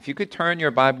If you could turn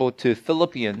your Bible to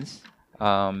Philippians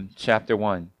chapter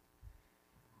 1.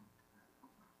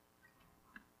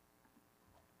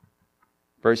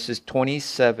 Verses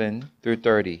 27 through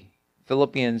 30.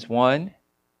 Philippians 1,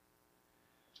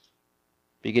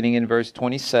 beginning in verse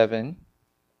 27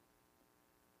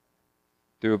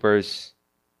 through verse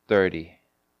 30.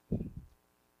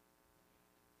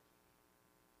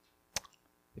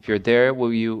 If you're there,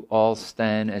 will you all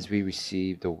stand as we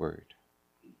receive the word?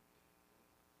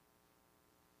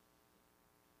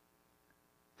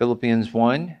 Philippians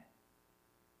 1,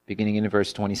 beginning in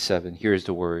verse 27. Here is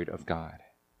the word of God.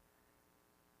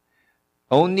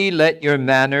 Only let your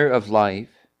manner of life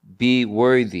be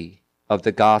worthy of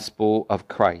the gospel of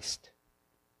Christ,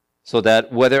 so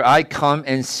that whether I come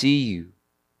and see you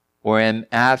or am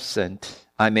absent,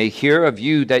 I may hear of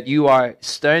you that you are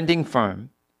standing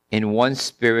firm in one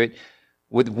spirit,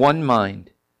 with one mind,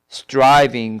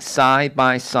 striving side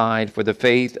by side for the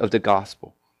faith of the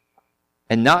gospel,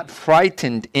 and not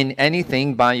frightened in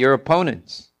anything by your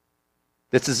opponents.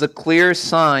 This is a clear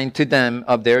sign to them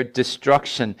of their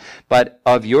destruction, but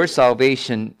of your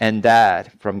salvation, and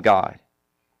that from God.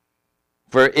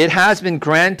 For it has been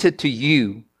granted to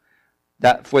you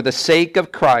that for the sake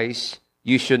of Christ,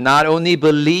 you should not only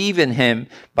believe in him,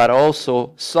 but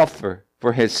also suffer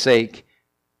for his sake,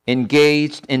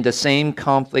 engaged in the same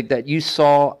conflict that you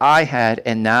saw I had,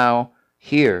 and now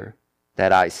hear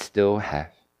that I still have.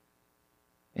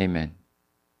 Amen.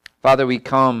 Father, we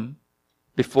come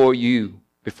before you,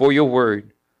 before your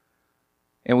word,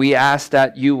 and we ask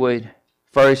that you would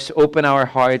first open our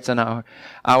hearts and our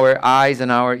eyes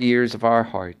and our ears of our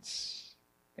hearts.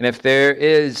 And if there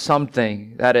is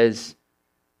something that is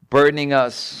burdening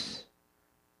us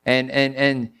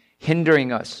and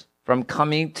hindering us from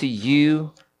coming to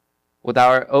you with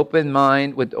our open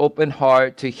mind, with open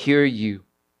heart to hear you,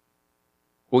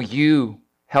 will you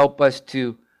help us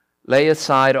to lay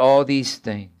aside all these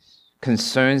things,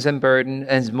 concerns and burdens,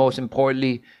 and most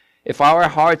importantly, if our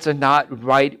hearts are not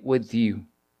right with you,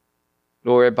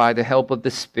 Lord, by the help of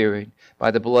the Spirit, by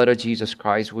the blood of Jesus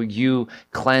Christ, will you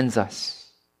cleanse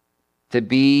us to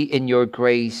be in your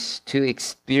grace, to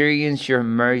experience your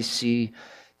mercy,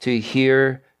 to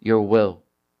hear your will.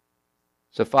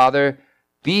 So, Father,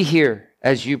 be here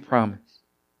as you promised.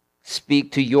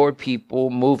 Speak to your people,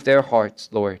 move their hearts,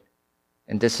 Lord.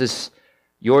 And this is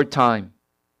your time.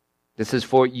 This is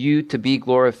for you to be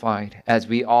glorified as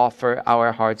we offer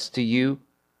our hearts to you.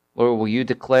 Lord, will you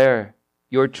declare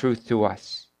your truth to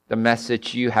us, the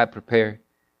message you have prepared.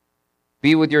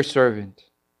 Be with your servant.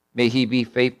 May he be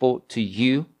faithful to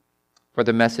you for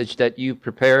the message that you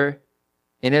prepare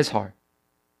in his heart,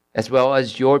 as well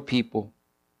as your people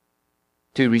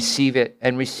to receive it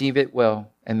and receive it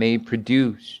well, and may it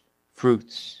produce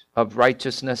fruits of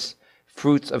righteousness,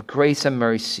 fruits of grace and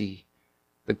mercy,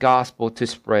 the gospel to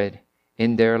spread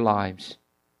in their lives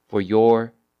for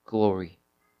your glory.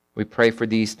 We pray for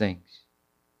these things.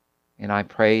 And I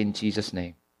pray in Jesus'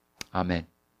 name. Amen.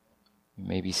 You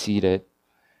may be seated.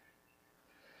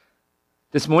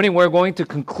 This morning we're going to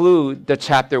conclude the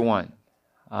chapter 1.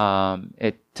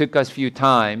 It took us a few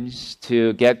times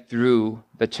to get through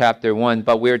the chapter 1,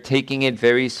 but we're taking it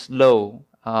very slow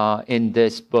in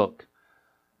this book.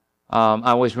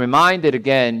 I was reminded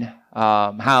again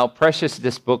how precious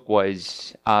this book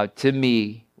was to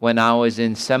me when I was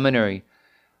in seminary.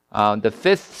 The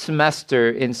 5th semester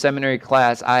in seminary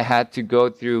class, I had to go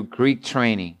through Greek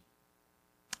training.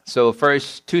 So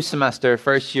first 2 semester,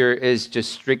 first year is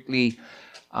just strictly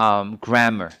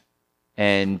grammar.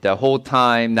 And the whole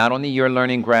time, not only you're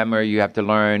learning grammar, you have to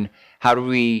learn how to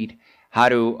read, how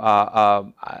to,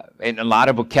 and a lot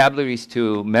of vocabularies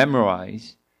to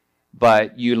memorize.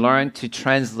 But you learn to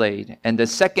translate. And the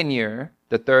second year,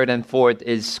 the 3rd and 4th,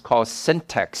 is called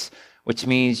syntax, which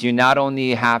means you not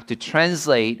only have to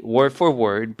translate word for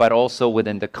word, but also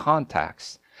within the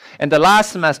context. And the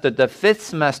last semester, the 5th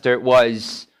semester,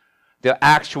 was the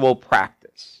actual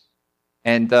practice.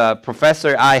 And the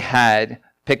professor I had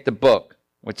picked a book,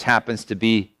 which happens to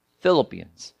be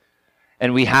Philippians.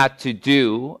 And we had to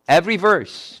do every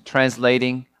verse,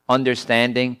 translating,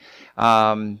 understanding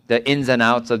the ins and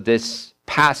outs of this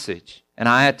passage. And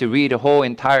I had to read a whole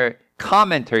entire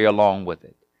commentary along with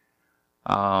it.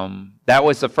 That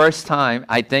was the first time,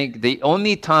 I think, the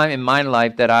only time in my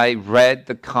life that I read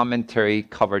the commentary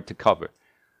cover to cover.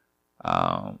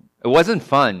 It wasn't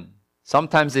fun.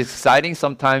 Sometimes it's exciting,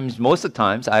 sometimes, most of the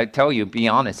times, I tell you, be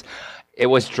honest, it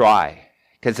was dry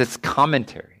because it's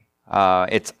commentary.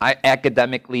 It's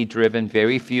academically driven,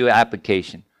 very few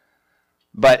application.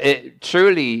 But it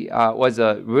truly was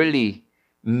a really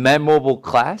memorable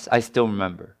class. I still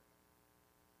remember.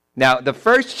 Now, the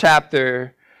first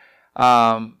chapter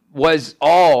was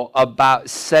all about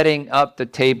setting up the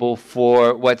table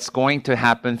for what's going to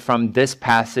happen from this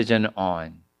passage and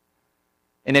on.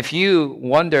 And if you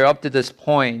wonder up to this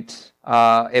point,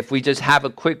 if we just have a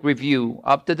quick review,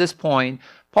 up to this point,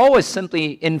 Paul was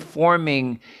simply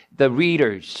informing the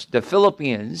readers, the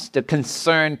Philippians, the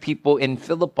concerned people in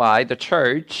Philippi, the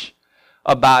church,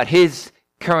 about his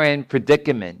current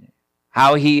predicament,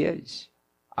 how he is,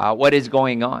 what is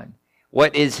going on,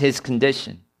 what is his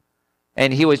condition.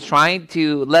 And he was trying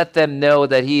to let them know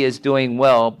that he is doing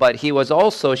well, but he was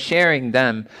also sharing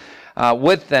them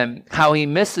with them how he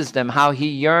misses them, how he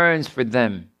yearns for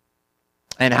them,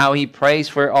 and how he prays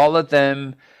for all of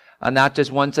them, not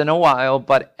just once in a while,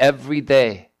 but every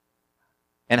day,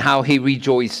 and how he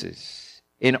rejoices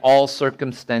in all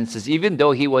circumstances, even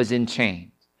though he was in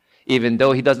chains, even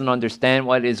though he doesn't understand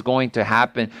what is going to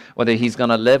happen, whether he's going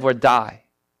to live or die.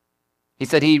 He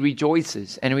said he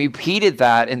rejoices, and repeated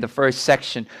that in the first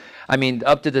section,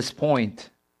 up to this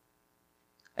point.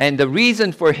 And the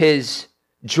reason for his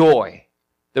joy,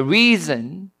 the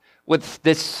reason with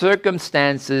this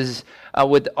circumstances,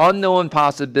 with unknown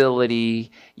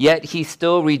possibility, yet he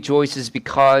still rejoices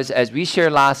because, as we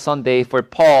shared last Sunday, for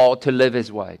Paul, to live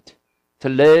is what? To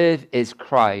live is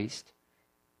Christ,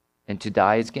 and to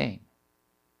die is gain.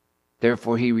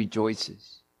 Therefore, he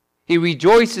rejoices. He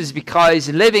rejoices because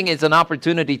living is an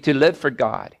opportunity to live for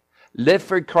God, live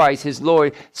for Christ, his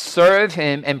Lord, serve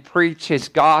him, and preach his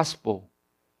gospel.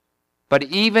 But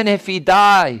even if he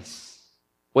dies,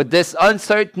 with this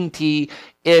uncertainty,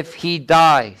 if he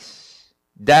dies,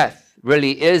 death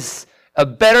really is a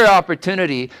better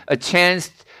opportunity, a chance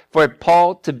for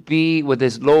Paul to be with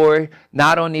his Lord,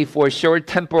 not only for a short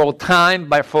temporal time,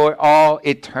 but for all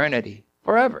eternity,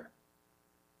 forever.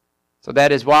 So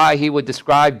that is why he would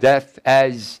describe death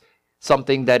as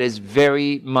something that is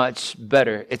very much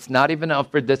better. It's not even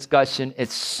up for discussion.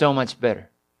 It's so much better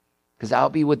because I'll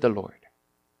be with the Lord.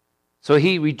 So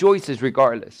he rejoices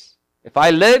regardless. If I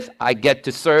live, I get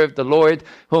to serve the Lord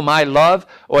whom I love.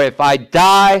 Or if I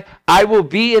die, I will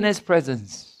be in his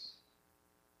presence.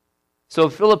 So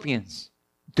Philippians,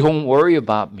 don't worry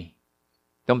about me.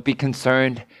 Don't be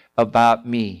concerned about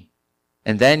me.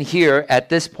 And then here, at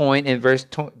this point in verse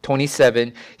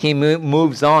 27, he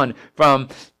moves on from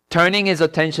turning his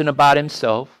attention about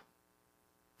himself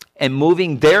and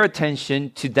moving their attention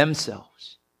to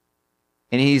themselves.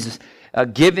 And he's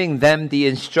giving them the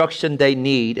instruction they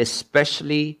need,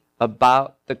 especially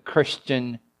about the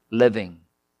Christian living.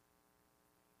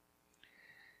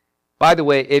 By the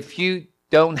way, if you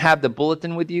don't have the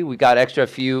bulletin with you, we got extra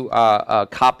few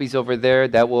copies over there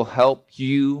that will help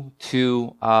you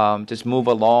to just move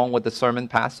along with the sermon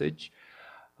passage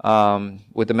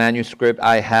with the manuscript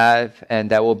I have,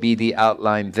 and that will be the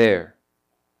outline there.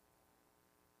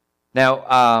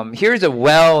 Now, here's a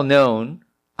well-known,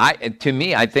 to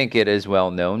me, I think it is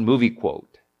well-known, movie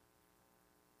quote.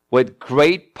 With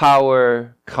great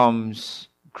power comes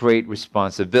great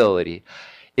responsibility.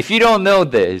 If you don't know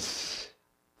this,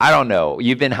 I don't know.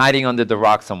 You've been hiding under the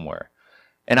rock somewhere.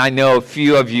 And I know a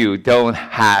few of you don't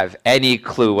have any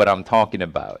clue what I'm talking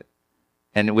about,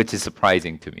 and which is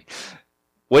surprising to me.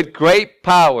 With great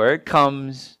power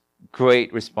comes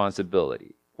great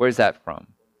responsibility. Where's that from?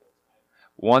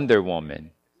 Wonder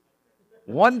Woman.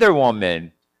 Wonder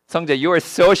Woman. Sungjae, you are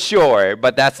so sure,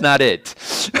 but that's not it.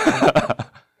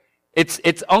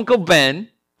 It's Uncle Ben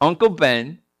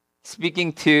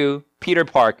speaking to Peter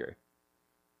Parker.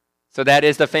 So that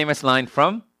is the famous line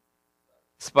from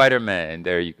Spider-Man.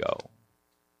 There you go.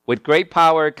 With great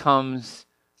power comes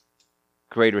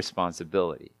great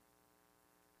responsibility.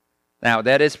 Now,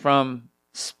 that is from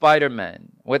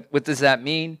Spider-Man. What does that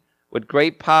mean? With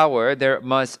great power, there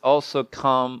must also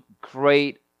come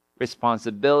great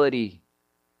responsibility.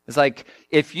 It's like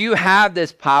if you have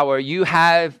this power, you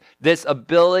have this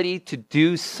ability to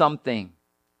do something.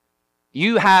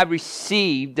 You have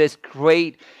received this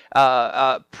great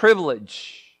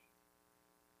privilege.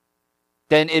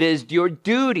 Then it is your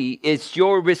duty, it's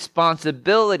your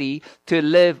responsibility to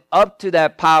live up to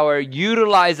that power,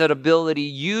 utilize that ability,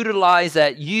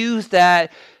 use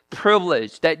that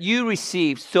privilege that you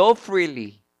receive so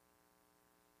freely.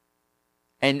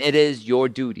 And it is your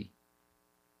duty.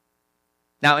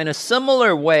 Now, in a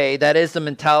similar way, that is the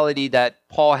mentality that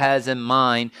Paul has in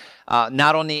mind,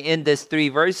 not only in these 3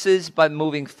 verses, but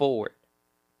moving forward.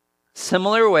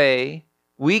 Similar way,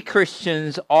 we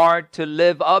Christians are to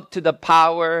live up to the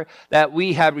power that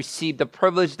we have received, the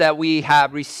privilege that we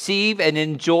have received and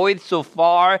enjoyed so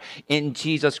far in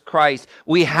Jesus Christ.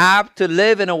 We have to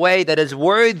live in a way that is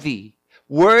worthy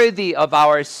worthy of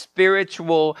our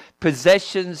spiritual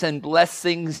possessions and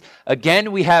blessings.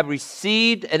 Again, we have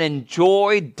received and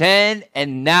enjoyed then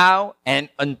and now and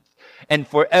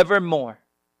forevermore.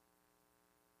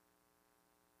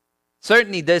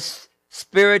 Certainly, this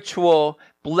spiritual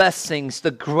blessings,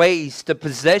 the grace, the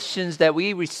possessions that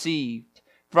we received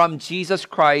from Jesus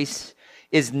Christ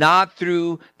is not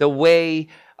through the way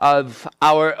of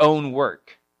our own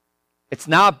work. It's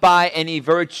not by any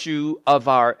virtue of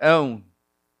our own.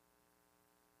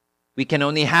 We can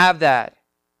only have that.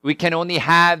 We can only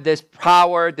have this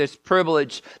power, this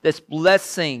privilege, this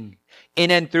blessing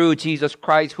in and through Jesus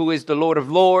Christ, who is the Lord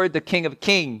of Lords, the King of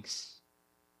Kings.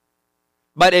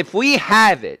 But if we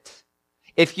have it,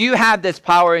 if you have this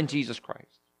power in Jesus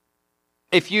Christ,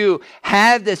 if you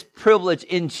have this privilege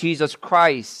in Jesus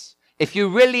Christ, if you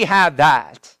really have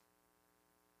that,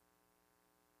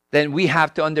 then we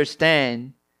have to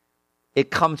understand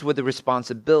it comes with a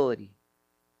responsibility.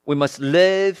 We must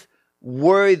live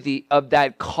worthy of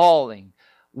that calling,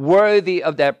 worthy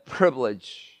of that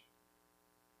privilege,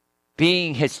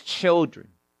 being His children,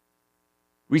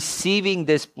 receiving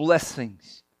these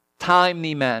blessings,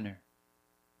 timely manner,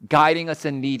 guiding us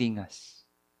and leading us.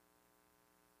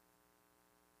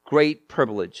 Great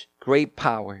privilege, great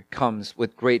power comes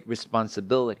with great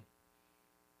responsibility.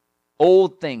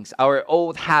 Old things, our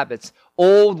old habits,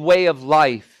 old way of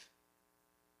life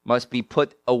must be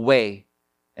put away,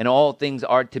 and all things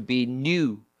are to be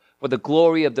new for the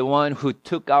glory of the one who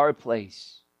took our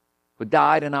place, who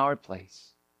died in our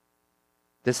place.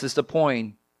 This is the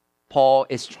point Paul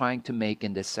is trying to make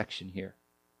in this section here.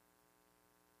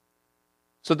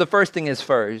 So the first thing is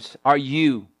first, are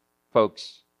you,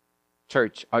 folks,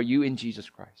 church, are you in Jesus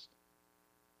Christ?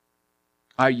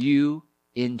 Are you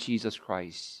in Jesus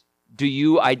Christ? Do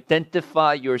you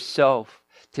identify yourself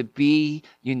to be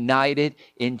united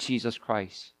in Jesus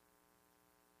Christ?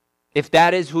 If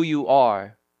that is who you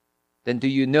are, then do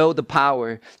you know the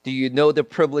power? Do you know the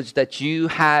privilege that you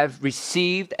have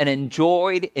received and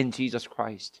enjoyed in Jesus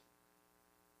Christ?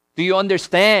 Do you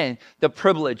understand the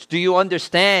privilege? Do you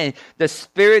understand the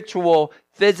spiritual,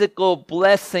 physical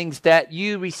blessings that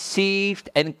you received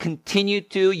and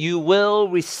you will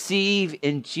receive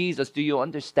in Jesus? Do you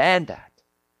understand that?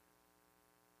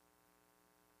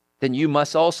 Then you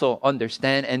must also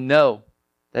understand and know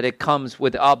that it comes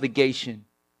with obligation.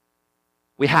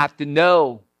 We have to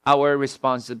know our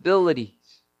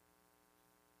responsibilities.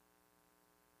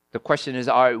 The question is,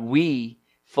 are you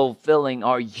fulfilling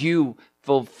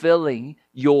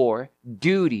your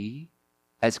duty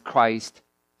as Christ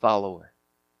follower?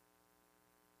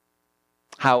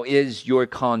 How is your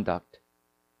conduct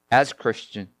as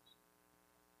Christians,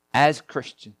 as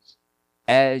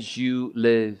you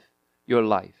live your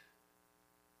life?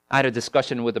 I had a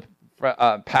discussion with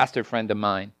a pastor friend of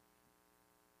mine,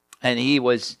 and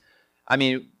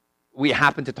we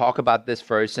happened to talk about this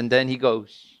first, and then he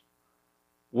goes,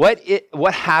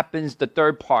 what happens the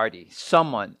third party,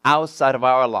 someone outside of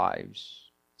our lives,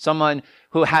 someone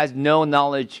who has no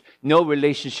knowledge, no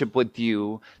relationship with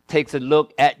you, takes a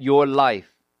look at your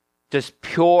life, just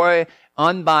pure,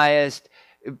 unbiased,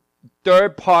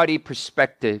 third party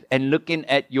perspective, and looking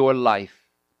at your life?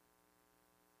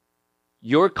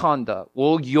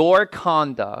 Will your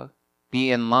conduct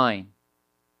be in line,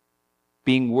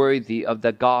 being worthy of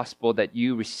the gospel that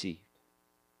you received?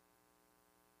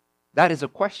 That is a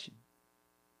question.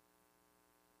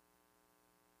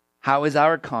 How is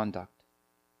our conduct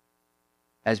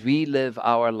as we live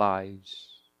our lives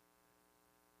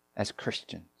as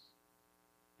Christians?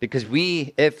 Because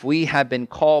if we have been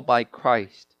called by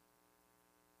Christ,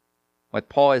 what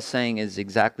Paul is saying is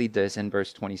exactly this in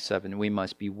verse 27. We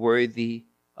must be worthy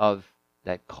of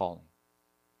that calling.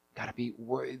 Got to be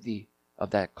worthy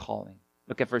of that calling.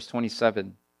 Look at verse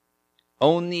 27.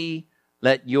 Only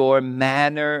let your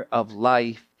manner of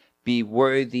life be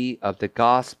worthy of the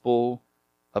gospel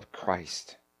of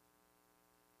Christ.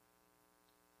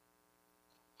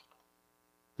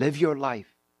 Live your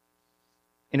life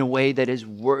in a way that is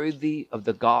worthy of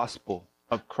the gospel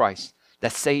of Christ,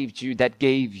 that saved you, that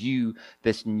gave you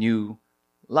this new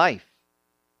life.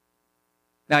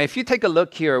 Now, if you take a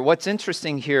look here, what's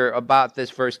interesting here about this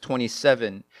verse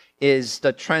 27 is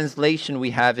the translation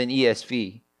we have in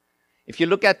ESV. If you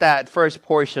look at that first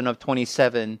portion of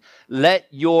 27, let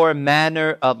your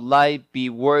manner of life be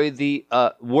worthy,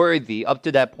 up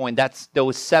to that point, that's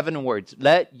those 7 words.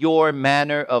 Let your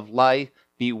manner of life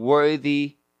be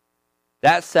worthy.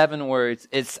 That 7 words,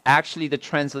 it's actually the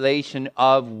translation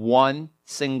of one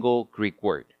single Greek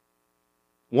word.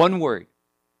 One word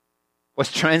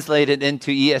was translated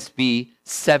into ESV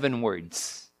 7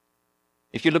 words.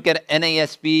 If you look at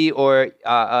NASB or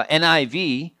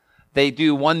NIV, they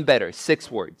do one better,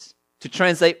 6 words, to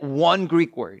translate one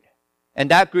Greek word.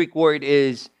 And that Greek word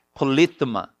is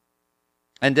polithema.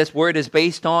 And this word is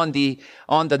based on the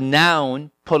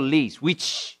noun police,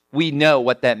 which we know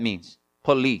what that means.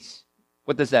 Police.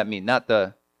 What does that mean? Not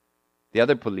the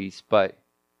other police, but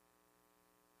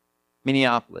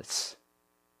Minneapolis.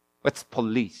 What's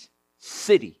police?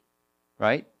 City,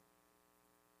 right?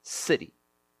 City.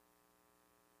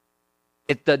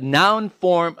 It's the noun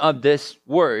form of this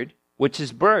word, which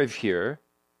is verb here,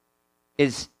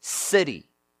 is city.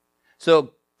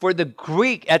 So for the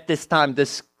Greek at this time,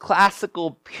 this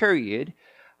classical period,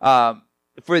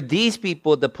 for these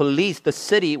people, the police, the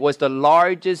city, was the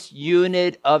largest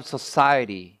unit of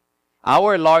society.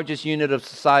 Our largest unit of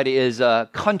society is a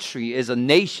country, is a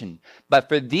nation. But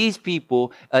for these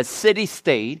people, a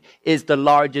city-state is the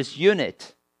largest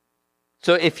unit.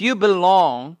 So if you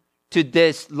belong to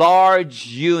this large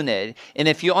unit, and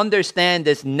if you understand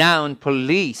this noun,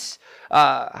 police,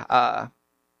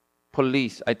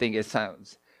 police, I think it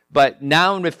sounds, but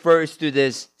noun refers to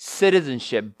this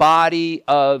citizenship, body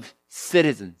of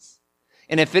citizens.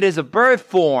 And if it is a verb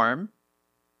form,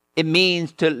 it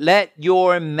means to let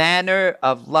your manner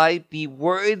of life be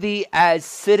worthy as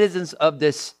citizens of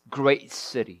this great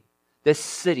city. This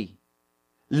city.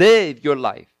 Live your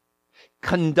life.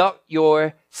 Conduct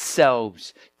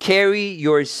yourselves. Carry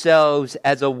yourselves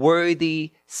as a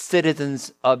worthy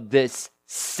citizens of this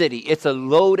city. It's a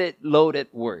loaded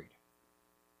word.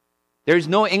 There's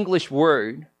no English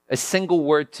word, a single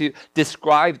word to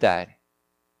describe that.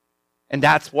 And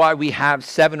that's why we have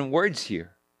 7 words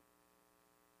here.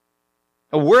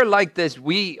 A word like this,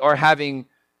 we are having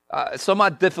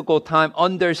somewhat difficult time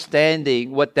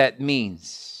understanding what that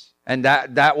means. And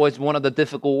that was one of the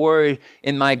difficult words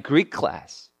in my Greek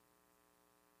class.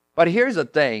 But here's the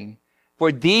thing.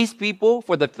 For these people,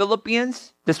 for the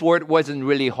Philippians, this word wasn't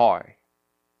really hard.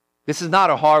 This is not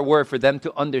a hard word for them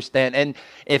to understand. And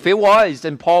if it was,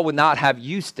 then Paul would not have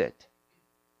used it.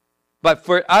 But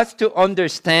for us to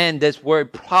understand this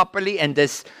word properly and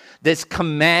this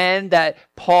command that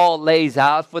Paul lays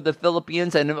out for the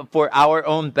Philippians and for our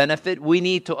own benefit, we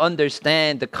need to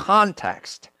understand the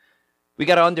context. We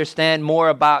got to understand more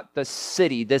about the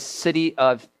city, this city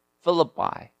of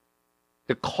Philippi,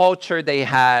 the culture they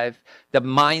have, the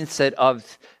mindset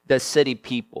of the city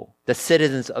people, the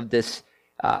citizens of this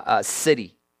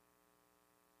city.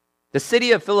 The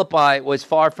city of Philippi was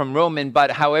far from Roman,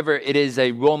 but however, it is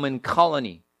a Roman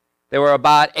colony. They were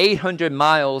about 800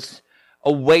 miles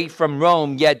away from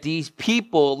Rome, yet these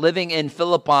people living in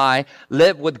Philippi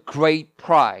live with great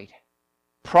pride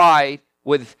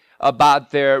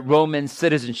about their Roman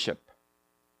citizenship.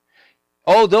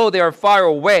 Although they are far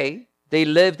away, they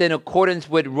lived in accordance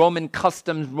with Roman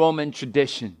customs, Roman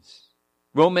traditions,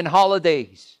 Roman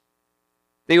holidays.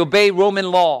 They obeyed Roman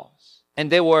laws,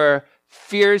 and they were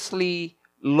fiercely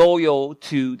loyal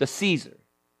to the Caesar.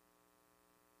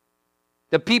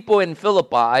 The people in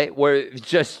Philippi were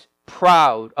just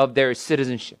proud of their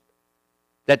citizenship,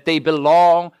 that they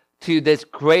belong to this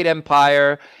great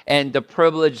empire and the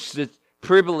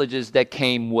privileges that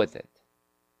came with it.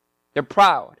 They're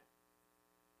proud.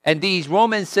 And these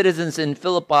Roman citizens in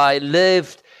Philippi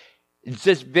lived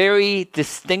just very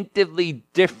distinctively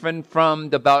different from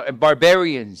the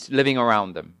barbarians living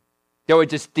around them. They were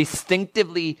just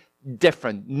distinctively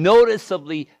different,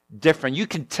 noticeably different. You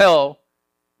can tell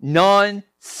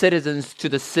non-citizens to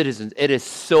the citizens. It is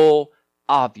so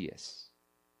obvious.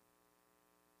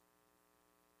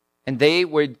 And they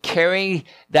were carrying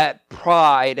that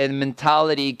pride and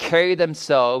mentality, carry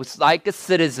themselves like a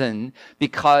citizen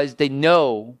because they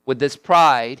know with this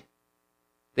pride,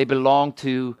 they belong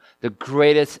to the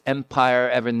greatest empire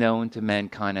ever known to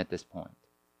mankind at this point.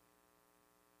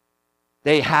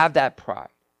 They have that pride.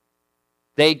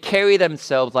 They carry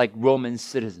themselves like Roman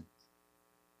citizens.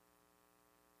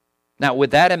 Now,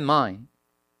 with that in mind,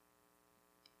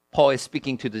 Paul is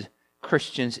speaking to the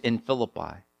Christians in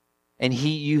Philippi, and he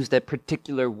used that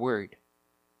particular word.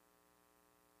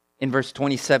 In verse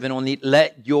 27, only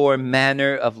let your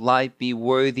manner of life be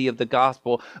worthy of the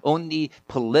gospel, only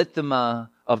polithema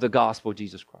of the gospel of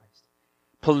Jesus Christ.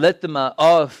 Polithema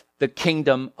of the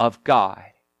kingdom of God.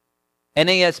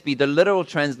 NASB, the literal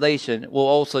translation, will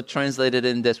also translate it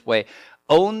in this way.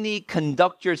 Only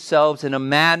conduct yourselves in a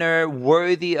manner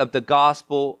worthy of the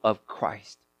gospel of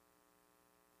Christ.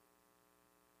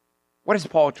 What is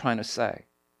Paul trying to say?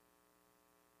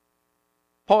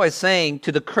 Paul is saying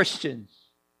to the Christians,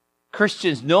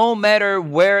 no matter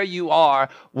where you are,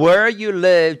 where you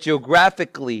live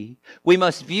geographically, we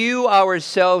must view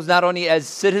ourselves not only as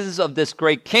citizens of this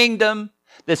great kingdom,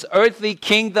 this earthly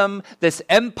kingdom, this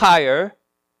empire,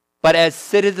 but as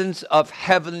citizens of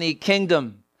heavenly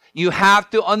kingdom. You have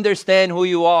to understand who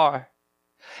you are.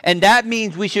 And that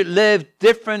means we should live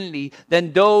differently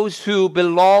than those who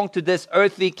belong to this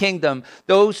earthly kingdom,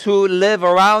 those who live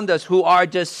around us, who are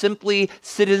just simply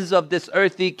citizens of this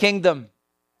earthly kingdom.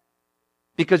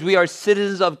 Because we are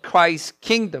citizens of Christ's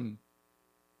kingdom.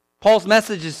 Paul's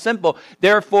message is simple.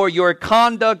 Therefore, your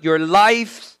conduct, your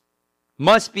life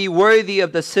must be worthy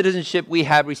of the citizenship we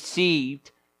have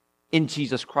received in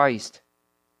Jesus Christ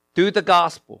through the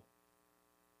gospel.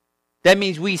 That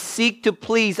means we seek to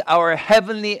please our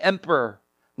heavenly emperor,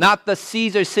 not the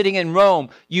Caesar sitting in Rome.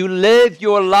 You live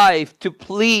your life to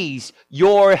please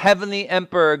your heavenly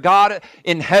emperor, God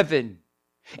in heaven.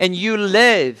 And you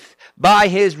live by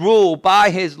his rule,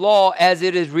 by his law, as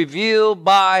it is revealed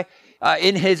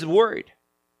in his word.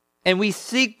 And we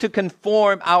seek to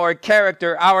conform our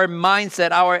character, our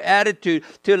mindset, our attitude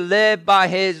to live by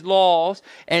his laws.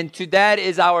 And to that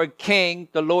is our King,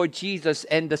 the Lord Jesus.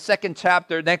 And the second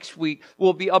chapter next week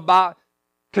will be about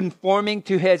conforming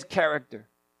to his character.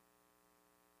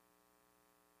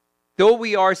 Though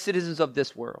we are citizens of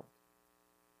this world,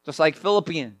 just like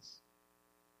Philippians,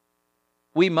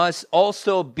 we must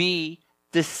also be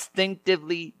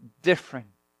distinctively different.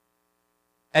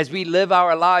 As we live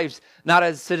our lives, not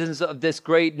as citizens of this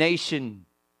great nation,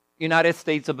 United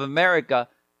States of America,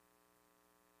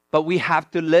 but we have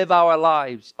to live our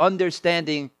lives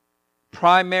understanding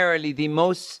primarily the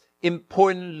most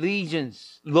important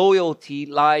allegiance, loyalty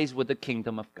lies with the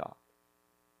kingdom of God.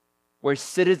 We're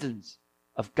citizens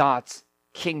of God's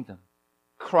kingdom,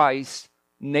 Christ's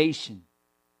nation.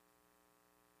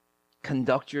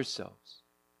 Conduct yourselves.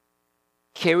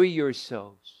 Carry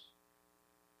yourselves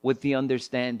with the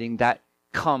understanding that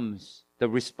comes, the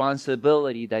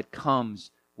responsibility that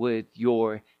comes with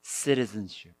your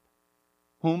citizenship,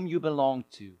 whom you belong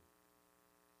to,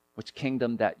 which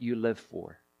kingdom that you live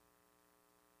for.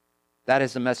 That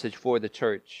is the message for the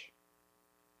church.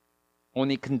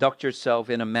 Only conduct yourself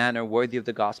in a manner worthy of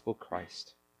the gospel of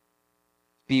Christ.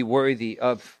 Be worthy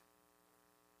of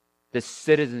this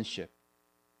citizenship,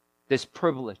 this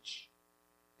privilege,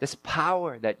 this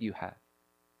power that you have.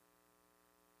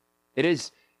 It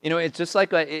is, it's just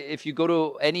like if you go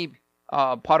to any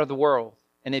part of the world,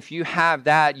 and if you have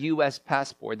that U.S.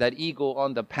 passport, that eagle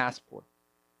on the passport,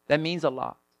 that means a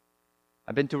lot.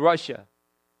 I've been to Russia.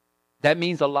 That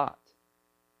means a lot.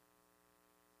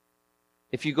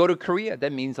 If you go to Korea,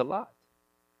 that means a lot.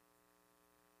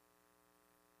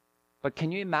 But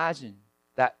can you imagine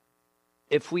that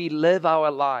if we live our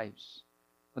lives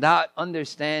without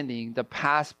understanding the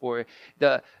passport,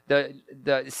 the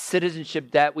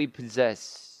citizenship that we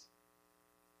possess,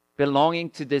 belonging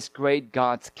to this great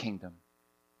God's kingdom.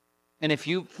 And if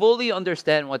you fully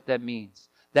understand what that means,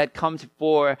 that comes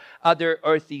for other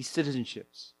earthly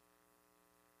citizenships,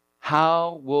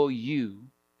 how will you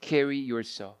carry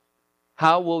yourself?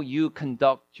 How will you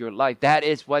conduct your life? That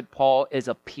is what Paul is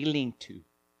appealing to.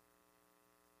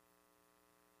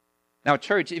 Now,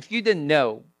 church, if you didn't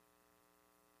know,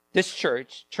 this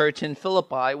church in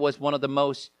Philippi, was one of the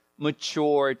most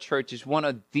mature churches, one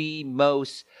of the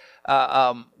most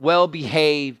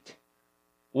well-behaved,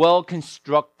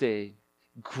 well-constructed,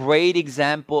 great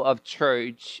example of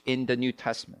church in the New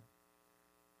Testament.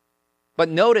 But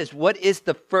notice, what is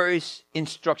the first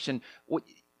instruction?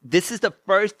 This is the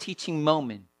first teaching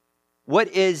moment. What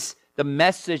is the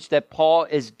message that Paul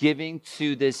is giving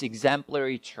to this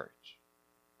exemplary church?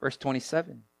 Verse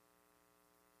 27.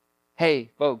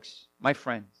 Hey, folks, my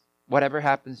friends, whatever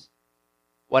happens,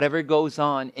 whatever goes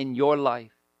on in your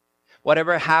life,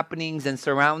 whatever happenings and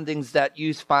surroundings that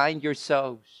you find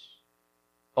yourselves,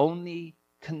 only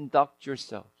conduct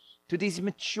yourselves to these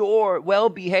mature,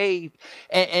 well-behaved,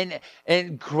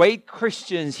 and great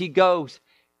Christians. He goes,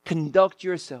 conduct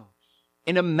yourselves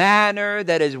in a manner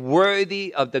that is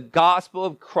worthy of the gospel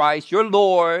of Christ, your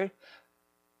Lord,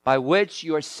 by which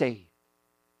you are saved.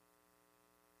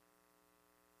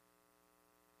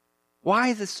 Why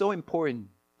is this so important?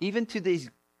 Even to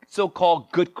these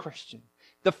so-called good Christians.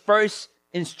 The first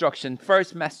instruction,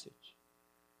 first message.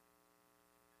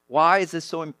 Why is this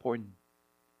so important?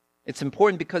 It's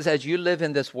important because as you live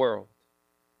in this world,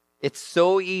 it's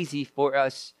so easy for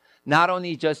us not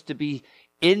only just to be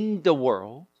in the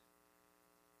world,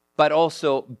 but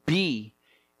also be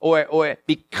or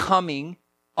becoming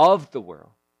of the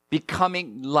world.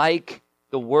 Becoming like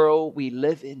the world we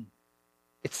live in.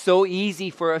 It's so easy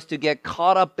for us to get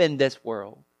caught up in this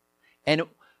world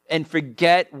and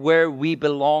forget where we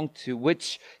belong to,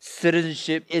 which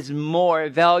citizenship is more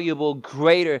valuable,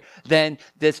 greater than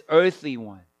this earthly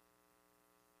one.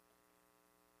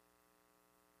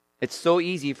 It's so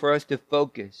easy for us to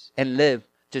focus and live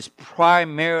just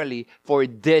primarily for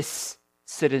this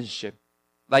citizenship,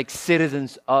 like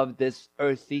citizens of this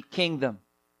earthly kingdom.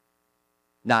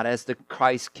 Not as the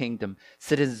Christ kingdom,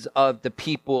 citizens of the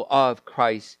people of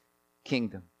Christ's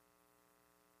kingdom.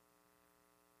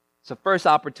 So first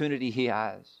opportunity he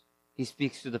has, he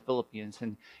speaks to the Philippians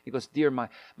and he goes, "Dear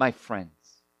my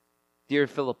friends, dear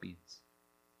Philippians,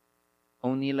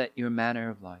 only let your manner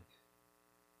of life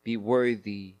be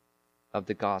worthy of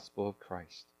the gospel of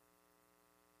Christ."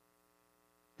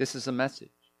 This is a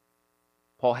message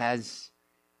Paul has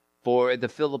for the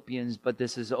Philippians, but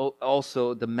this is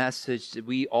also the message that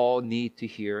we all need to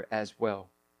hear as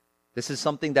well. This is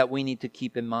something that we need to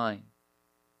keep in mind,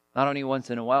 not only once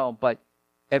in a while, but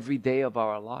every day of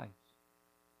our lives.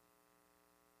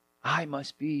 I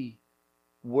must be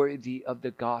worthy of the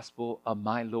gospel of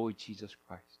my Lord Jesus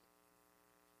Christ.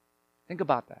 Think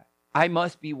about that. I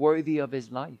must be worthy of His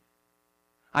life.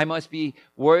 I must be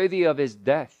worthy of His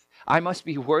death. I must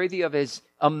be worthy of His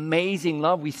amazing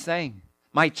love. We sang,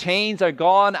 "My chains are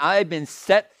gone. I've been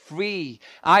set free.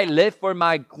 I live for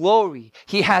my glory.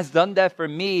 He has done that for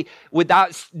me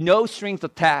without no strings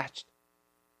attached."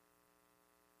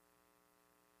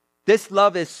 This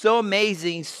love is so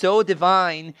amazing, so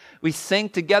divine. We sing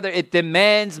together, it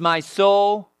demands my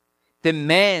soul,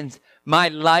 demands my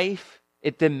life,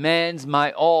 it demands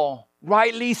my all.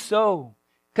 Rightly so,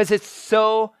 because it's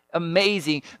so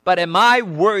amazing. But am I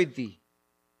worthy?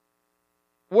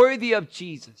 Worthy of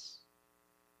Jesus?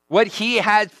 What He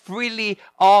had freely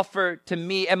offered to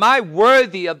me? Am I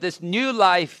worthy of this new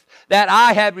life that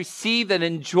I have received and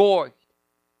enjoyed?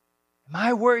 Am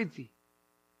I worthy?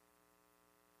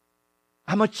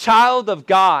 I'm a child of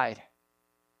God.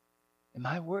 Am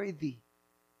I worthy?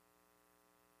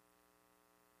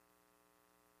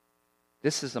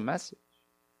 This is a message.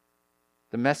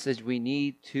 The message we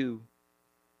need to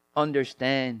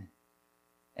understand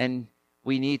and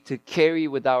we need to carry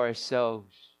with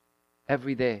ourselves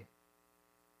every day.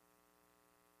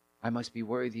 I must be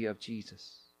worthy of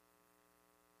Jesus.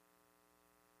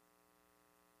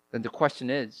 Then the question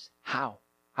is, how?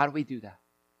 How do we do that?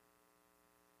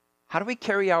 How do we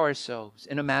carry ourselves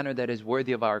in a manner that is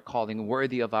worthy of our calling,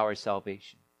 worthy of our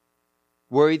salvation,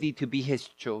 worthy to be His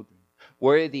children,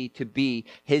 worthy to be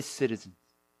His citizens?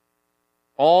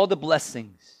 All the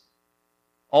blessings,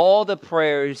 all the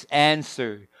prayers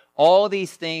answered, all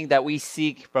these things that we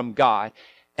seek from God.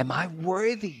 Am I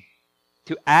worthy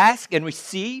to ask and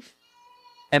receive?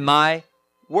 Am I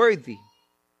worthy?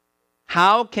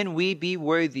 How can we be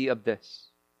worthy of this?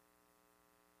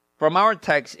 From our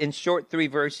text, in short 3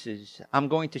 verses, I'm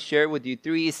going to share with you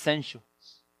 3 essentials.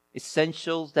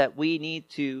 Essentials that we need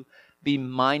to be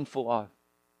mindful of.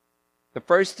 The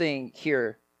first thing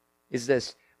here is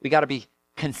this. We got to be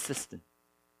consistent.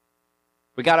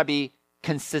 We got to be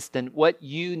consistent. What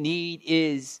you need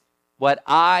is, what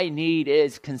I need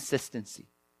is consistency.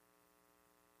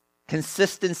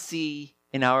 Consistency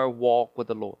in our walk with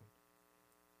the Lord.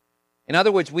 In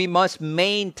other words, we must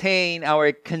maintain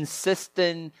our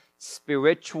consistent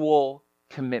spiritual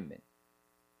commitment.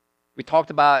 We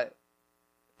talked about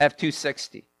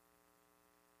F260.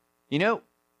 You know,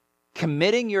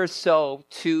 committing yourself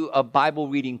to a Bible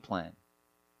reading plan.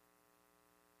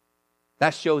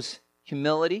 That shows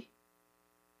humility.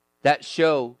 That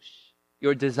shows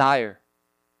your desire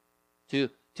to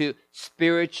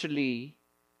spiritually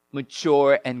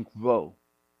mature and grow.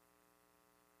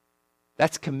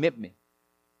 That's commitment.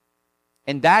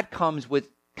 And that comes with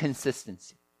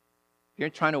consistency. If you're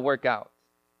trying to work out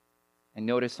and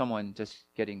notice someone just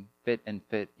getting fit and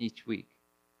fit each week,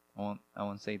 I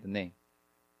won't say the name.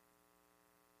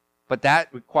 But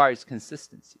that requires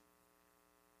consistency.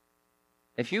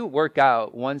 If you work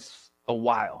out once a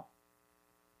while,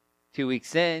 2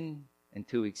 weeks in and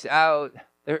 2 weeks out,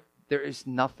 there is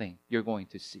nothing you're going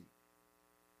to see.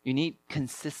 You need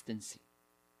consistency.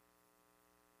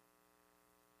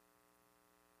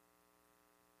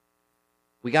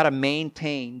 We got to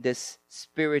maintain this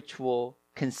spiritual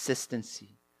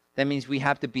consistency. That means we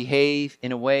have to behave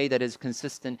in a way that is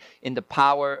consistent in the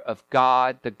power of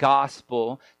God, the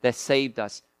gospel that saved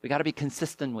us. We got to be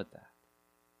consistent with that.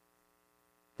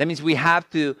 That means we have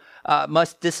to,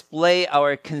 must display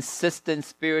our consistent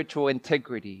spiritual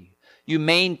integrity. You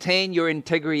maintain your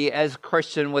integrity as a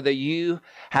Christian, whether you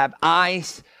have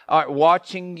eyes are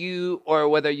watching you or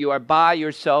whether you are by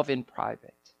yourself in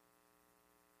private.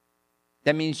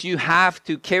 That means you have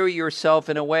to carry yourself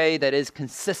in a way that is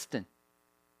consistent.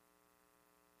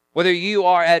 Whether you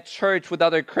are at church with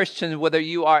other Christians, whether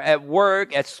you are at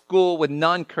work, at school with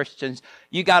non-Christians,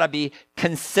 you got to be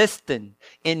consistent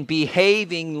in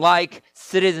behaving like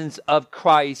citizens of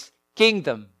Christ's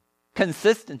kingdom.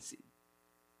 Consistency.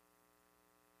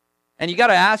 And you got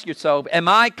to ask yourself, am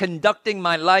I conducting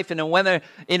my life in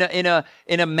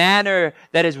a manner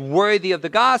that is worthy of the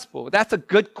gospel? That's a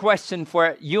good question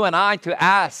for you and I to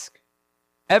ask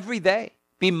every day.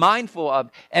 Be mindful of,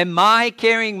 am I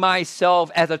carrying myself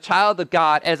as a child of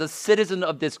God, as a citizen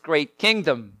of this great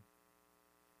kingdom?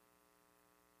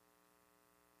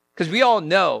 Because we all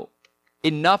know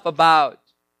enough about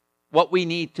what we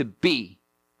need to be,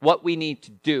 what we need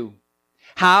to do,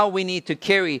 how we need to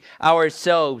carry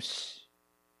ourselves,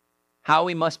 how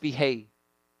we must behave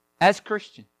as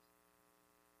Christians.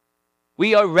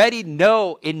 We already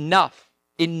know enough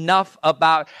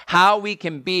about how we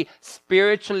can be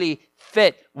spiritually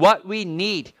fit, what we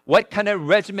need, what kind of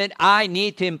regimen I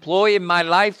need to employ in my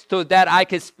life so that I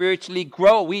can spiritually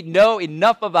grow. We know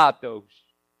enough about those,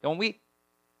 don't we?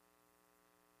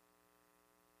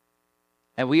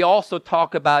 And we also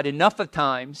talk about enough of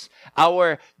times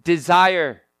our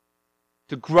desire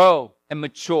to grow and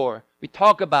mature. We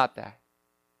talk about that.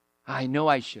 I know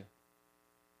I should.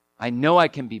 I know I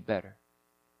can be better.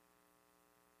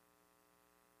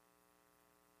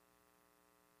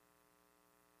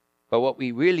 But what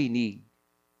we really need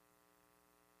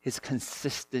is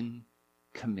consistent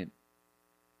commitment.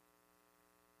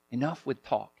 Enough with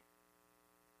talk.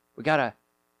 We got to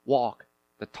walk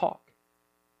the talk.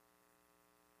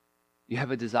 You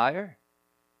have a desire.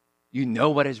 You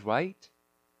know what is right.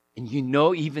 And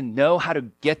you even know how to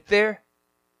get there.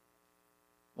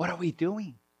 What are we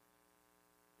doing?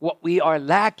 What we are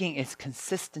lacking is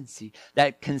consistency.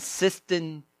 That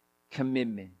consistent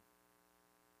commitment.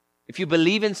 If you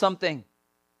believe in something,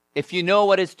 if you know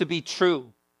what is to be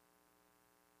true,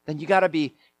 then you got to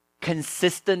be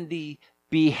consistently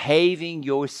behaving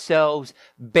yourselves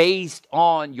based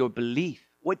on your belief,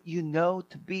 what you know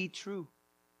to be true.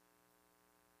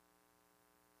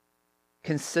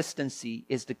 Consistency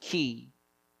is the key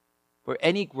for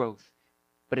any growth,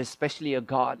 but especially a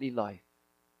godly life.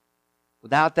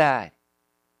 Without that,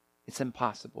 it's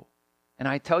impossible. And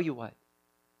I tell you what,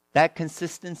 that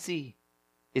consistency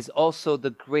is also the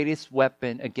greatest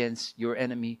weapon against your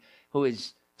enemy, who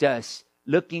is just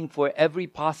looking for every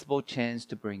possible chance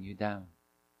to bring you down.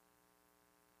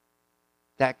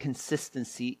 That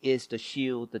consistency is the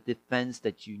shield, the defense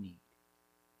that you need.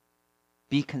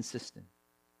 Be consistent.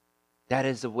 That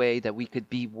is the way that we could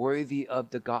be worthy of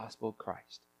the gospel of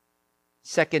Christ.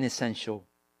 Second essential,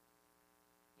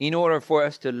 in order for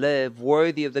us to live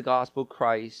worthy of the gospel of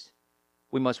Christ,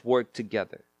 we must work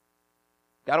together.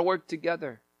 Got to work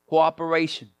together.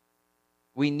 Cooperation.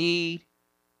 We need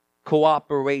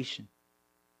cooperation.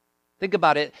 Think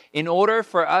about it. In order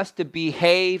for us to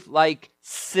behave like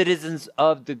citizens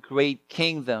of the great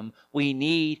kingdom, we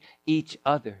need each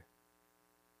other.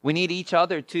 We need each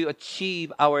other to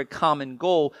achieve our common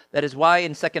goal. That is why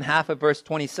in second half of verse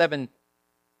 27,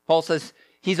 Paul says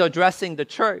he's addressing the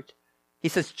church. He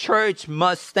says, church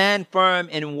must stand firm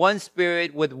in one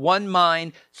spirit with one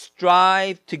mind,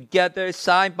 strive together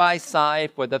side by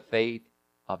side for the faith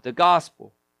of the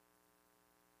gospel.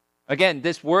 Again,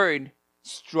 this word,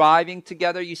 striving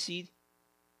together, you see,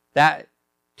 that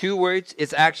two words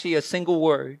is actually a single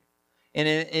word. And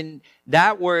in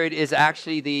that word is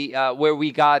actually the where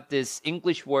we got this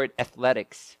English word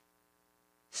athletics.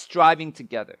 Striving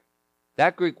together.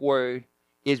 That Greek word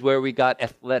is where we got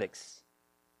athletics.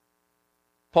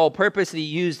 Paul purposely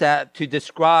used that to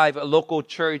describe a local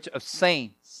church of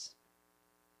saints.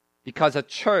 Because a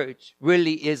church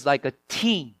really is like a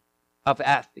team of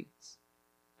athletes.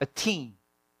 A team.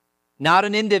 Not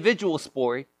an individual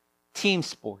sport, team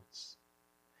sports.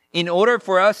 In order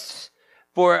for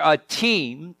a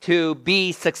team to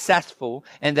be successful,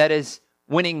 and that is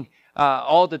winning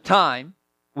all the time,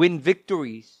 win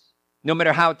victories, no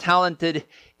matter how talented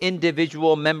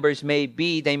individual members may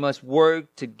be, they must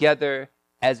work together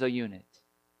as a unit.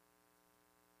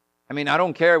 I mean, I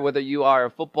don't care whether you are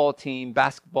a football team,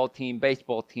 basketball team,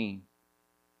 baseball team.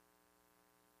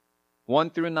 1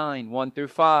 through 9, 1 through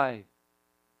 5.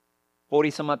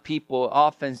 40 some odd people,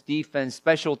 offense, defense,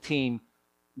 special team,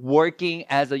 working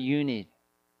as a unit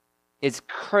is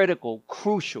critical,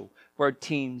 crucial for a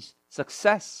team's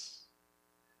success.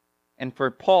 And for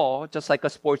Paul, just like a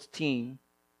sports team,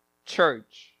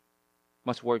 church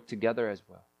must work together as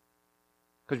well.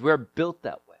 Because we're built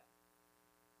that way.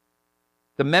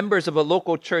 The members of a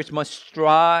local church must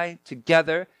strive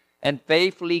together and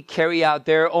faithfully carry out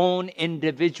their own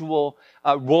individual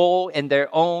role and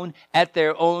at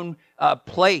their own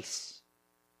place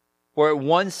for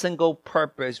one single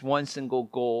purpose, one single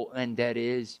goal, and that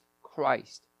is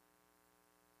Christ.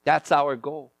 That's our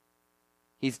goal.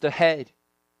 He's the head,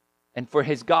 and for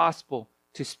His gospel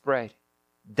to spread.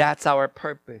 That's our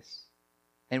purpose.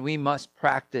 And we must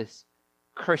practice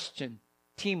Christian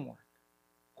teamwork,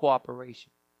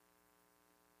 cooperation.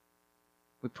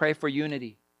 We pray for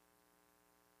unity.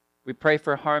 We pray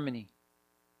for harmony.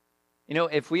 You know,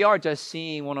 if we are just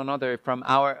seeing one another from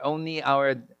our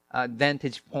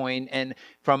vantage point and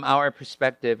from our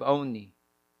perspective only,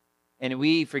 and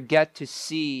we forget to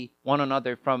see one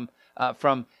another from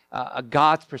a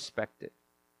God's perspective,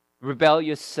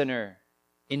 rebellious sinner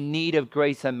in need of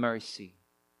grace and mercy,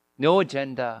 no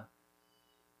agenda,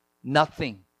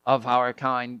 nothing of our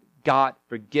kind. God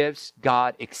forgives,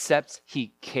 God accepts,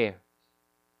 He cares.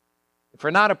 If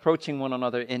we're not approaching one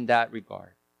another in that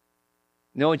regard,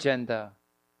 no agenda,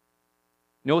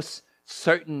 no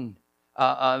certain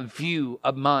view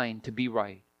of mine to be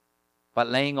right, but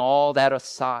laying all that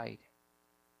aside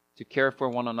to care for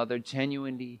one another,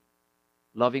 genuinely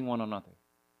loving one another,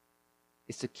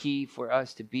 is the key for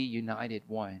us to be united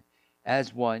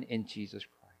as one in Jesus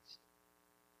Christ.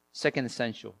 Second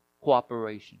essential,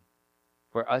 cooperation,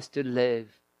 for us to live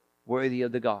worthy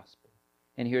of the gospel.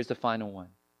 And here's the final one.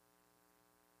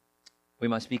 We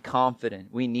must be confident.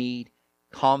 We need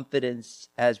confidence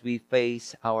as we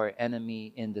face our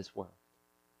enemy in this world.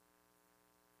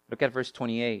 Look at verse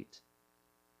 28.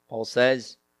 Paul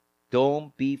says,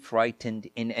 don't be frightened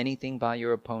in anything by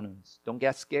your opponents. Don't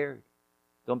get scared.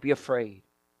 Don't be afraid.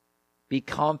 Be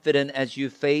confident as you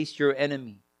face your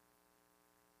enemy.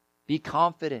 Be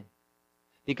confident.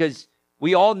 Because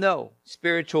we all know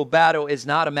spiritual battle is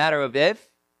not a matter of if,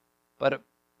 but a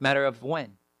matter of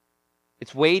when.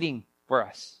 It's waiting for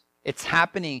us. It's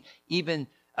happening even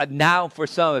now for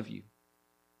some of you.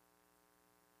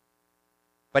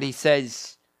 But he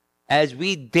says, as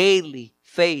we daily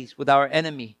face with our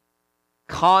enemy,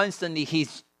 constantly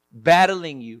he's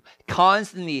battling you.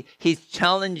 Constantly he's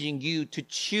challenging you to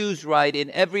choose right in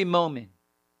every moment.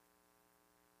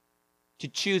 To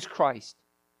choose Christ.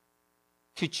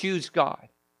 To choose God.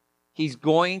 He's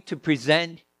going to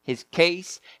present his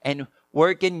case and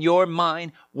work in your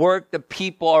mind, work the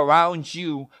people around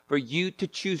you for you to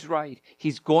choose right.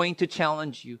 He's going to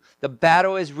challenge you. The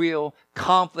battle is real.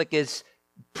 Conflict is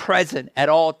present at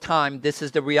all times. This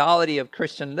is the reality of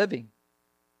Christian living.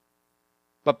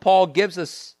 But Paul gives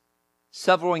us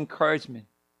several encouragement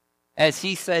as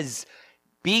he says,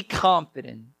 be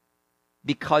confident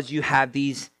because you have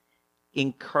these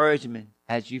encouragement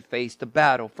as you face the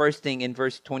battle. First thing in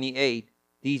verse 28,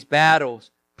 these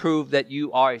battles prove that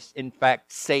you are in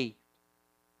fact saved.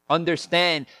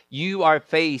 Understand, you are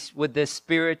faced with the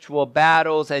spiritual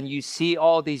battles and you see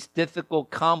all these difficult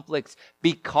conflicts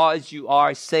because you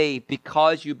are saved,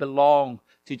 because you belong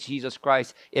to Jesus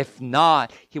Christ. If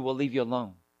not, He will leave you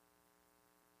alone.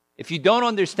 If you don't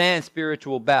understand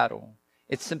spiritual battle,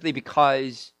 it's simply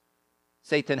because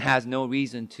Satan has no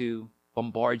reason to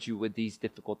bombard you with these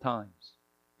difficult times.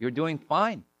 You're doing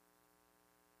fine.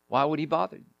 Why would he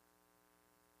bother you?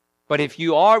 But if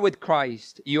you are with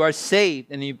Christ, you are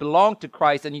saved and you belong to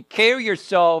Christ and you carry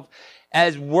yourself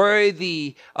as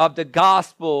worthy of the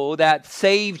gospel that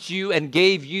saved you and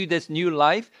gave you this new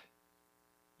life,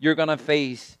 you're going to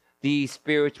face these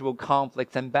spiritual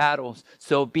conflicts and battles.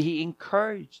 So be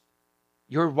encouraged.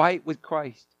 You're right with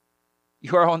Christ.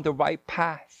 You are on the right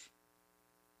path.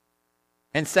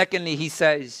 And secondly, he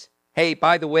says, hey,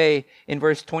 by the way, in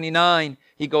verse 29,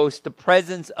 he goes, the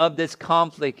presence of this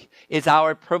conflict is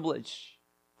our privilege.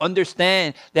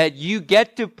 Understand that you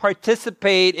get to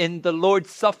participate in the Lord's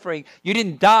suffering. You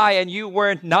didn't die and you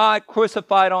were not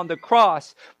crucified on the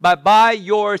cross. But by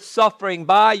your suffering,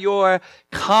 by your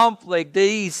conflict,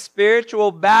 these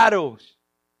spiritual battles,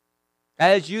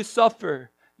 as you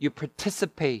suffer, you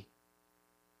participate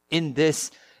in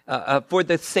this for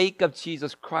the sake of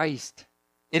Jesus Christ.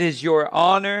 It is your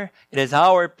honor, it is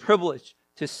our privilege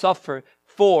to suffer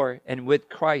for and with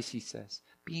Christ, he says.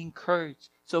 Be encouraged,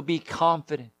 so be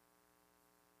confident.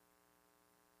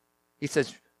 He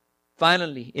says,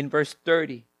 finally, in verse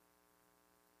 30,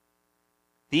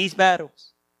 these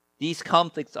battles, these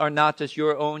conflicts are not just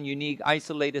your own unique,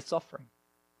 isolated suffering.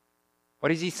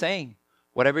 What is he saying?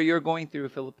 Whatever you're going through,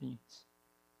 Philippians,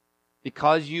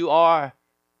 because you are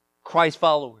Christ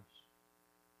followers,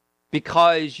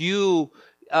 because you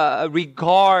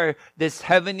regard this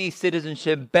heavenly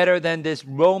citizenship better than this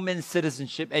Roman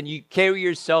citizenship, and you carry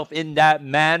yourself in that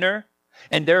manner,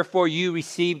 and therefore you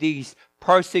receive these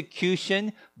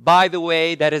persecution, by the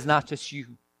way, that is not just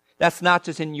you. That's not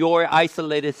just in your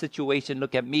isolated situation.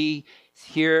 Look at me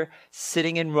here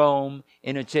sitting in Rome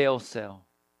in a jail cell.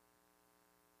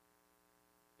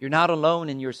 You're not alone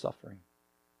in your suffering.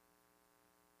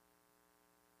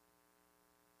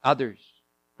 Others,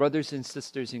 brothers and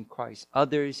sisters in Christ,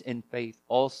 others in faith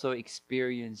also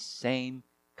experience same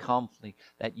conflict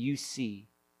that you see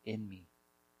in me.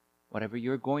 Whatever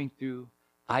you're going through,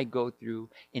 I go through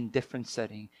in different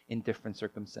setting, in different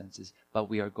circumstances, but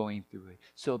we are going through it.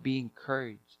 So be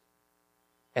encouraged.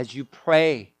 As you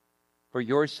pray for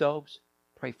yourselves,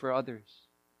 pray for others,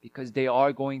 because they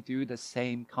are going through the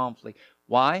same conflict.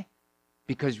 Why?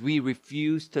 Because we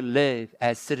refuse to live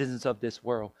as citizens of this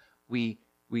world. We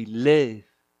live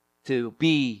to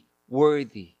be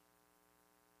worthy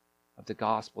of the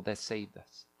gospel that saved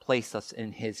us, placed us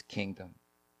in His kingdom.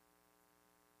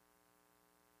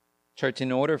 Church,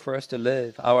 in order for us to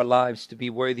live our lives to be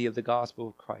worthy of the gospel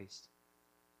of Christ,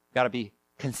 we've got to be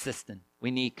consistent.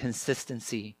 We need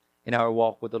consistency in our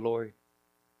walk with the Lord.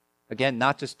 Again,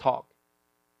 not just talk,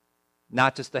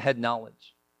 not just the head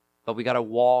knowledge, but we got to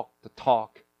walk the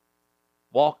talk.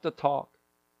 Walk the talk.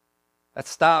 Let's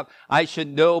stop. I should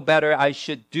know better. I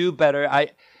should do better.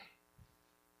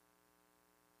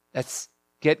 Let's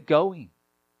get going.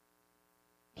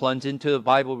 Plunge into a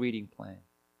Bible reading plan.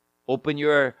 Open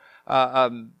your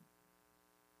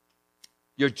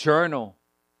journal.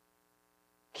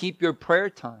 Keep your prayer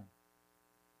time.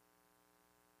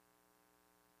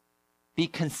 Be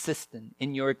consistent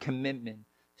in your commitment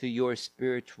to your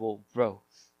spiritual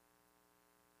growth.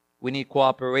 We need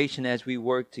cooperation as we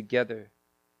work together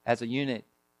as a unit,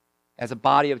 as a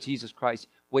body of Jesus Christ,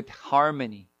 with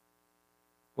harmony.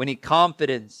 We need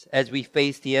confidence as we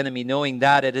face the enemy, knowing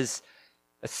that it is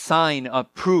a sign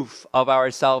of proof of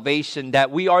our salvation, that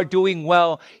we are doing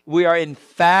well. We are in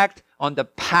fact on the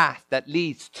path that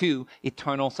leads to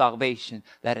eternal salvation.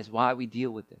 That is why we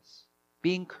deal with this.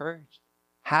 Be encouraged.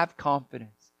 Have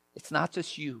confidence. It's not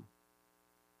just you.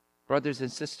 Brothers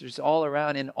and sisters all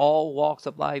around in all walks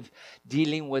of life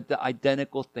dealing with the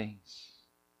identical things.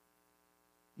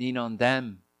 Lean on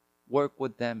them. Work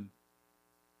with them.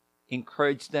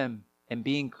 Encourage them and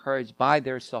be encouraged by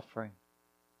their suffering.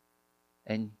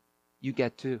 And you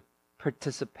get to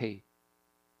participate.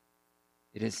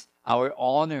 It is our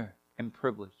honor and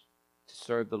privilege to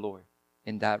serve the Lord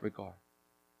in that regard.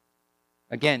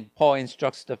 Again, Paul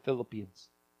instructs the Philippians.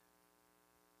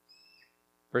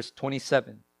 Verse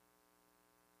 27.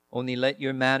 Only let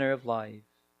your manner of life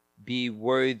be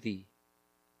worthy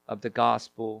of the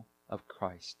gospel of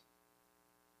Christ.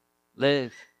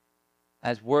 Live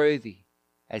as worthy,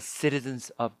 as citizens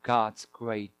of God's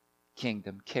great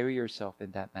kingdom. Carry yourself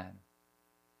in that manner.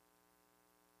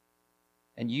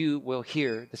 And you will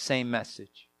hear the same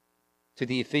message. To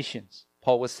the Ephesians,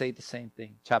 Paul will say the same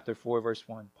thing. Chapter 4, verse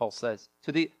 1, Paul says,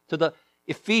 to the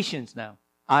Ephesians now,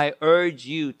 I urge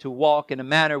you to walk in a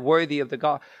manner worthy of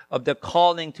the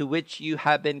calling to which you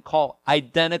have been called.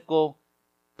 Identical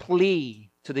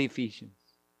plea to the Ephesians.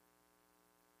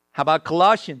 How about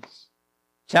Colossians?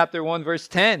 Chapter 1, verse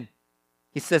 10.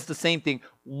 He says the same thing.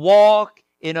 Walk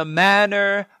in a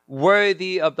manner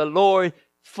worthy of the Lord,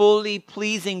 fully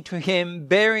pleasing to Him,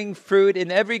 bearing fruit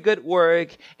in every good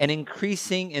work, and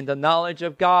increasing in the knowledge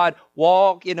of God.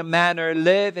 Walk in a manner,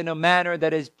 live in a manner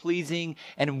that is pleasing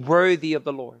and worthy of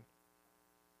the Lord.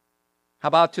 How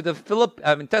about to the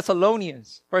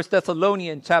Thessalonians? 1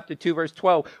 Thessalonians chapter 2, verse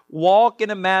 12. Walk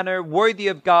in a manner worthy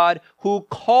of God, who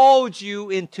called you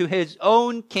into His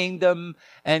own kingdom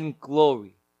and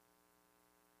glory.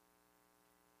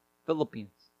 Philippians,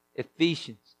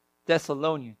 Ephesians,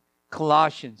 Thessalonians,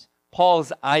 Colossians,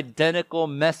 Paul's identical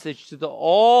message to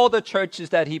all the churches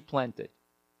that he planted.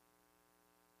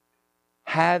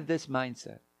 Have this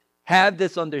mindset. Have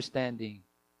this understanding.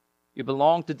 You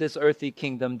belong to this earthly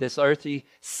kingdom, this earthly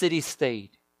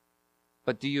city-state.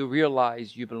 But do you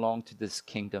realize you belong to this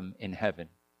kingdom in heaven?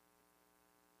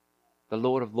 The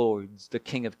Lord of Lords, the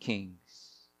King of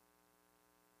Kings.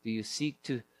 Do you seek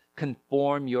to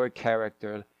conform your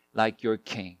character like your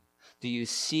King? Do you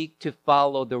seek to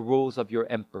follow the rules of your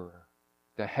emperor,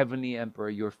 the heavenly emperor,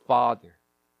 your Father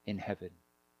in heaven?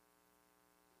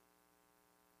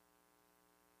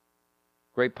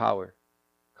 Great power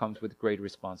comes with great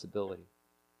responsibility.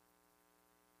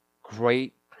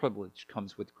 Great privilege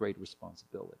comes with great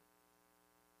responsibility.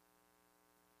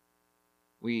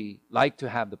 We like to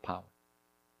have the power.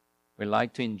 We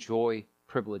like to enjoy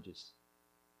privileges.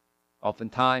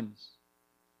 Oftentimes,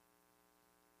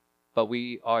 but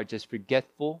we are just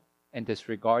forgetful and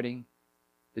disregarding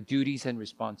the duties and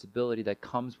responsibility that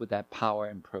comes with that power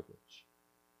and privilege.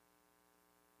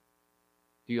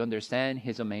 Do you understand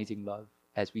His amazing love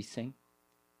as we sing?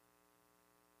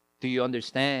 Do you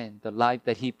understand the life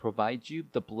that He provides you,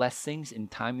 the blessings in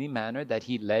timely manner that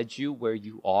He led you where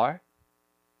you are?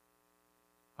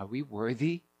 Are we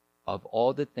worthy of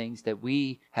all the things that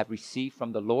we have received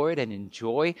from the Lord and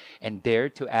enjoy and dare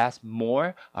to ask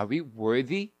more? Are we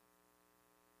worthy?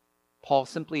 Paul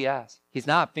simply asks. He's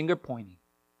not finger pointing.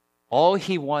 All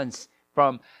he wants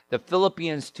from the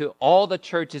Philippians to all the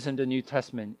churches in the New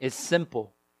Testament is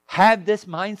simple. Have this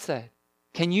mindset.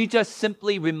 Can you just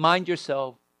simply remind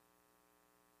yourself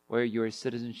where your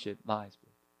citizenship lies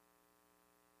with?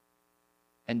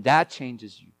 And that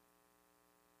changes you.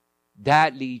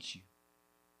 That leads you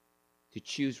to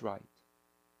choose right.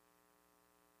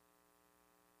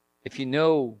 If you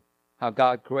know how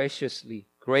God graciously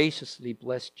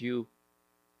blessed you,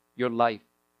 your life,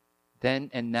 then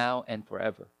and now and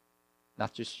forever,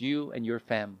 not just you and your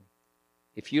family.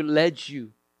 If He led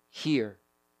you here,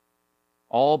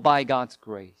 all by God's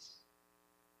grace,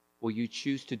 will you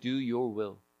choose to do your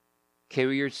will?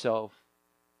 Carry yourself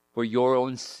for your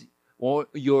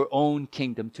own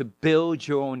kingdom, to build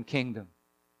your own kingdom?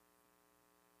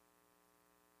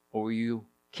 Or will you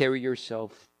carry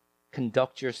yourself,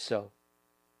 conduct yourself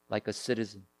like a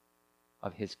citizen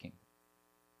of His kingdom?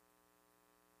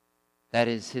 That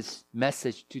is His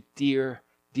message to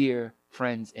dear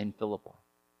friends in Philippi.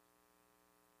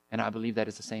 And I believe that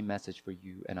is the same message for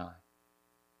you and I.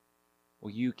 Will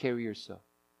you carry yourself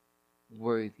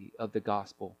worthy of the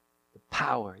gospel, the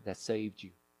power that saved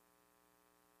you?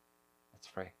 Let's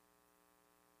pray.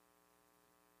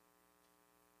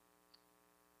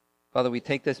 Father, we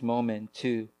take this moment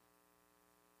to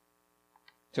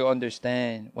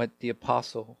understand what the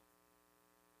apostle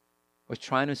was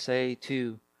trying to say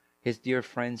to his dear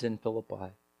friends in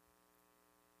Philippi.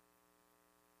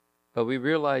 But we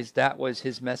realize that was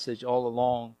his message all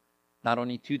along, not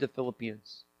only to the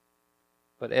Philippians,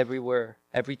 but everywhere,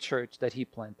 every church that he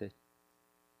planted.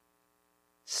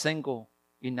 Single,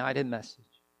 united message.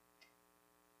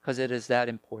 Because it is that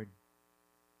important.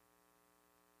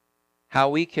 How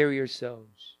we carry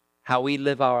ourselves, how we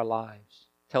live our lives,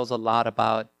 tells a lot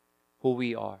about who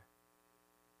we are,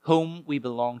 whom we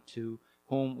belong to,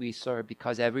 whom we serve,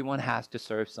 because everyone has to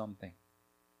serve something.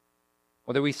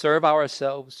 Whether we serve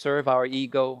ourselves, serve our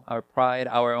ego, our pride,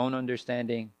 our own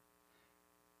understanding,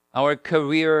 our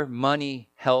career, money,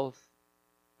 health,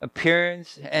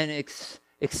 appearance and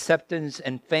acceptance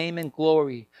and fame and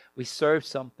glory, we serve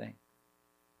something.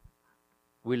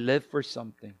 We live for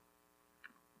something.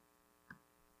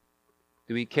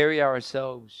 Do we carry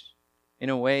ourselves in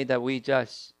a way that we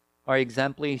just are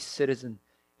exemplary citizen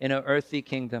in an earthly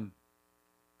kingdom,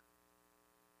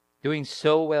 doing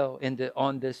so well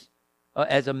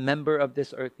as a member of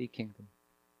this earthly kingdom?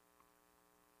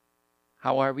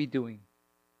 How are we doing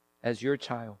as your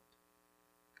child,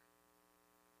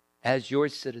 as your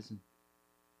citizen,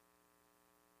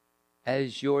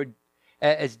 as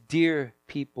dear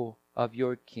people of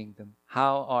your kingdom?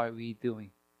 How are we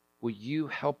doing? Will you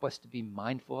help us to be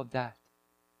mindful of that?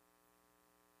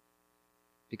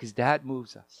 Because that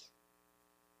moves us.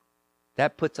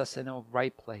 That puts us in a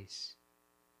right place.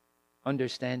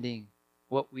 Understanding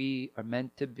what we are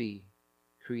meant to be,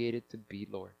 created to be,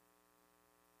 Lord.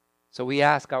 So we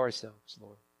ask ourselves,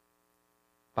 Lord,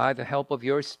 by the help of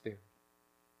your Spirit,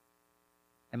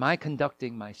 am I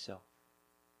conducting myself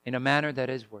in a manner that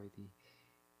is worthy?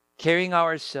 Carrying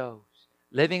ourselves,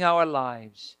 living our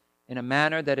lives in a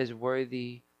manner that is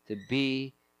worthy to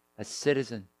be a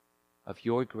citizen of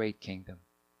your great kingdom.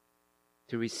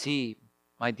 To receive,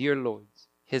 my dear Lord,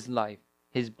 His life,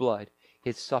 His blood,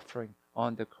 His suffering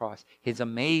on the cross, His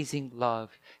amazing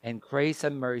love and grace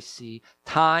and mercy,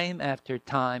 time after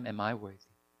time. Am I worthy?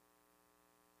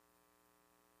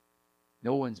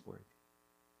 No one's worthy.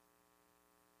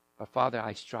 But Father,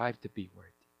 I strive to be worthy.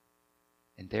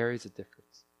 And there is a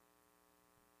difference.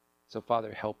 So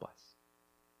Father, help us.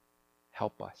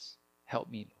 Help us. Help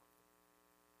me, Lord.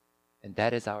 And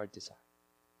that is our desire.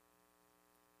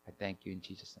 I thank you in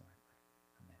Jesus' name.